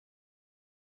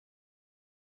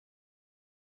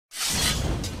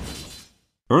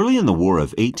Early in the War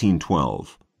of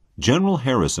 1812, General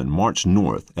Harrison marched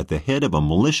north at the head of a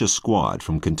militia squad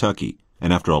from Kentucky,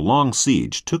 and after a long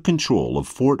siege took control of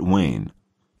Fort Wayne.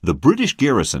 The British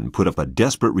garrison put up a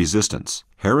desperate resistance.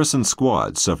 Harrison's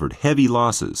squad suffered heavy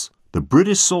losses. The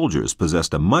British soldiers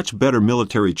possessed a much better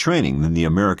military training than the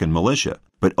American militia,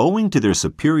 but owing to their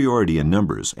superiority in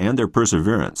numbers and their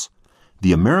perseverance,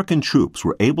 the American troops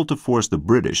were able to force the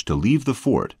British to leave the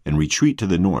fort and retreat to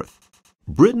the north.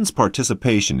 Britain's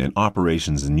participation in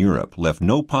operations in Europe left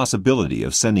no possibility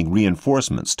of sending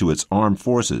reinforcements to its armed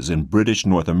forces in British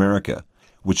North America,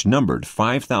 which numbered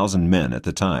 5,000 men at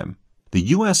the time. The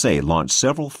USA launched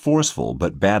several forceful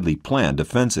but badly planned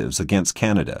offensives against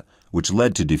Canada, which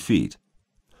led to defeat.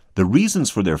 The reasons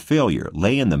for their failure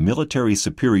lay in the military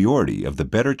superiority of the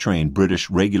better-trained British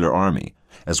regular army,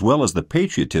 as well as the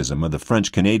patriotism of the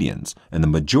French Canadians and the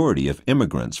majority of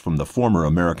immigrants from the former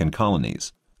American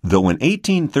colonies. Though in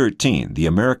 1813 the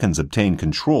Americans obtained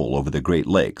control over the Great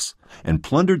Lakes and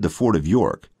plundered the Fort of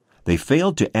York, they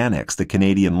failed to annex the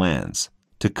Canadian lands.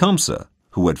 Tecumseh,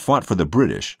 who had fought for the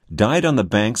British, died on the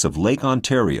banks of Lake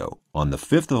Ontario on the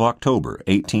 5th of October,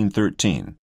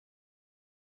 1813.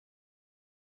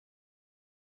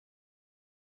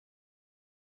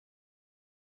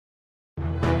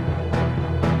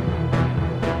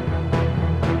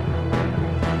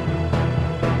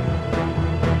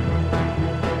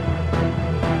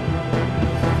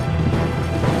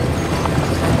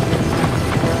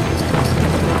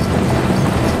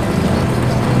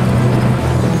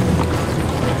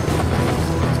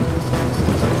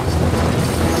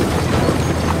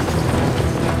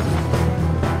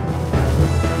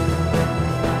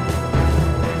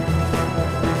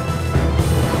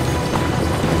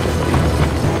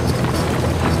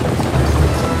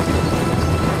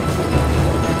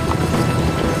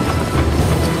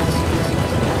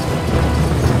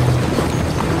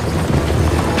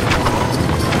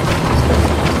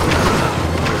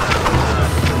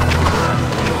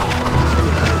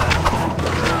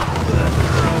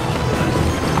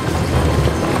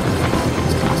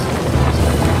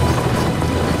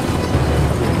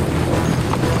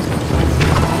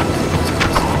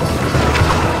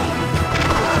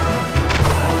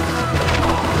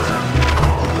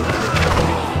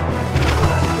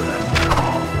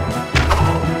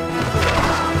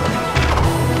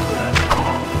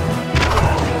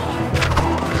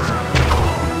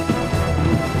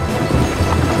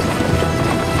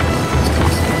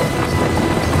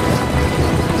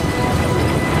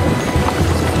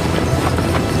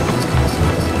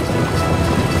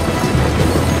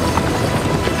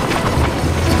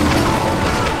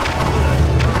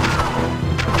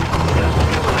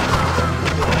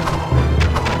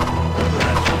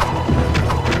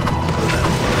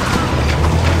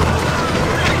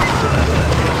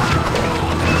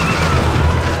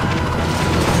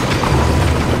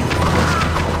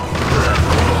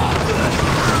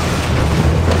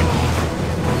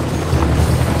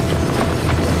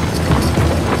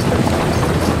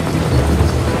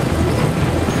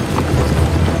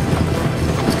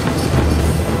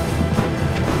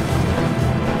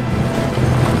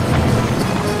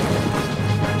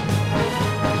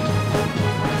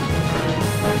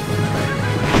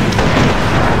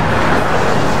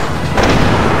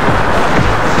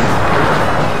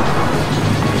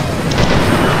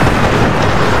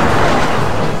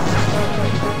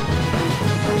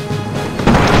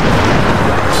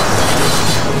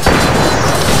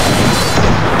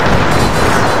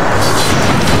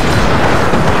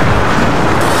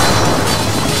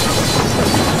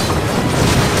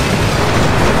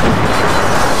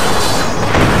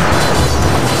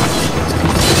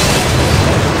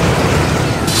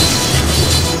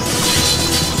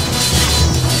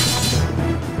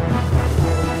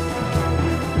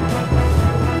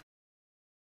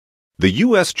 The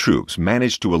U.S. troops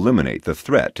managed to eliminate the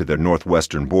threat to their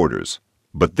northwestern borders,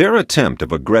 but their attempt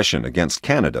of aggression against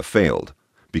Canada failed,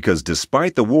 because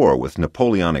despite the war with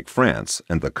Napoleonic France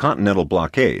and the Continental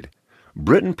Blockade,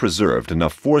 Britain preserved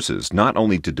enough forces not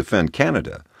only to defend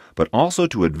Canada, but also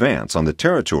to advance on the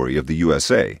territory of the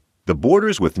USA. The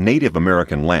borders with Native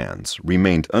American lands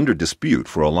remained under dispute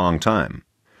for a long time.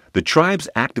 The tribes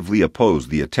actively opposed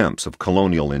the attempts of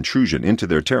colonial intrusion into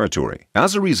their territory.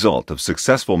 As a result of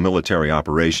successful military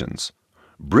operations,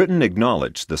 Britain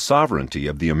acknowledged the sovereignty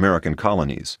of the American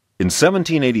colonies. In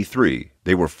 1783,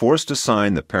 they were forced to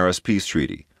sign the Paris Peace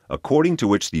Treaty, according to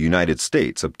which the United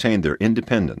States obtained their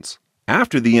independence.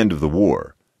 After the end of the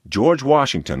war, George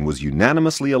Washington was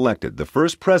unanimously elected the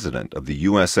first president of the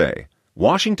USA.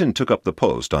 Washington took up the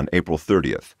post on April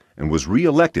 30th and was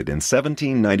re-elected in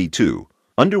 1792.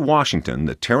 Under Washington,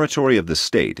 the territory of the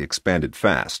state expanded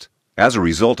fast. As a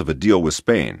result of a deal with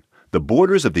Spain, the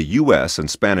borders of the U.S. and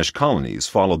Spanish colonies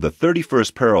followed the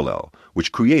 31st parallel,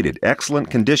 which created excellent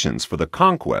conditions for the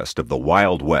conquest of the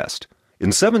Wild West. In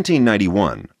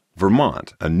 1791,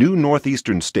 Vermont, a new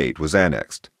northeastern state, was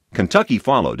annexed. Kentucky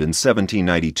followed in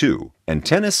 1792, and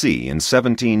Tennessee in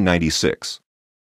 1796.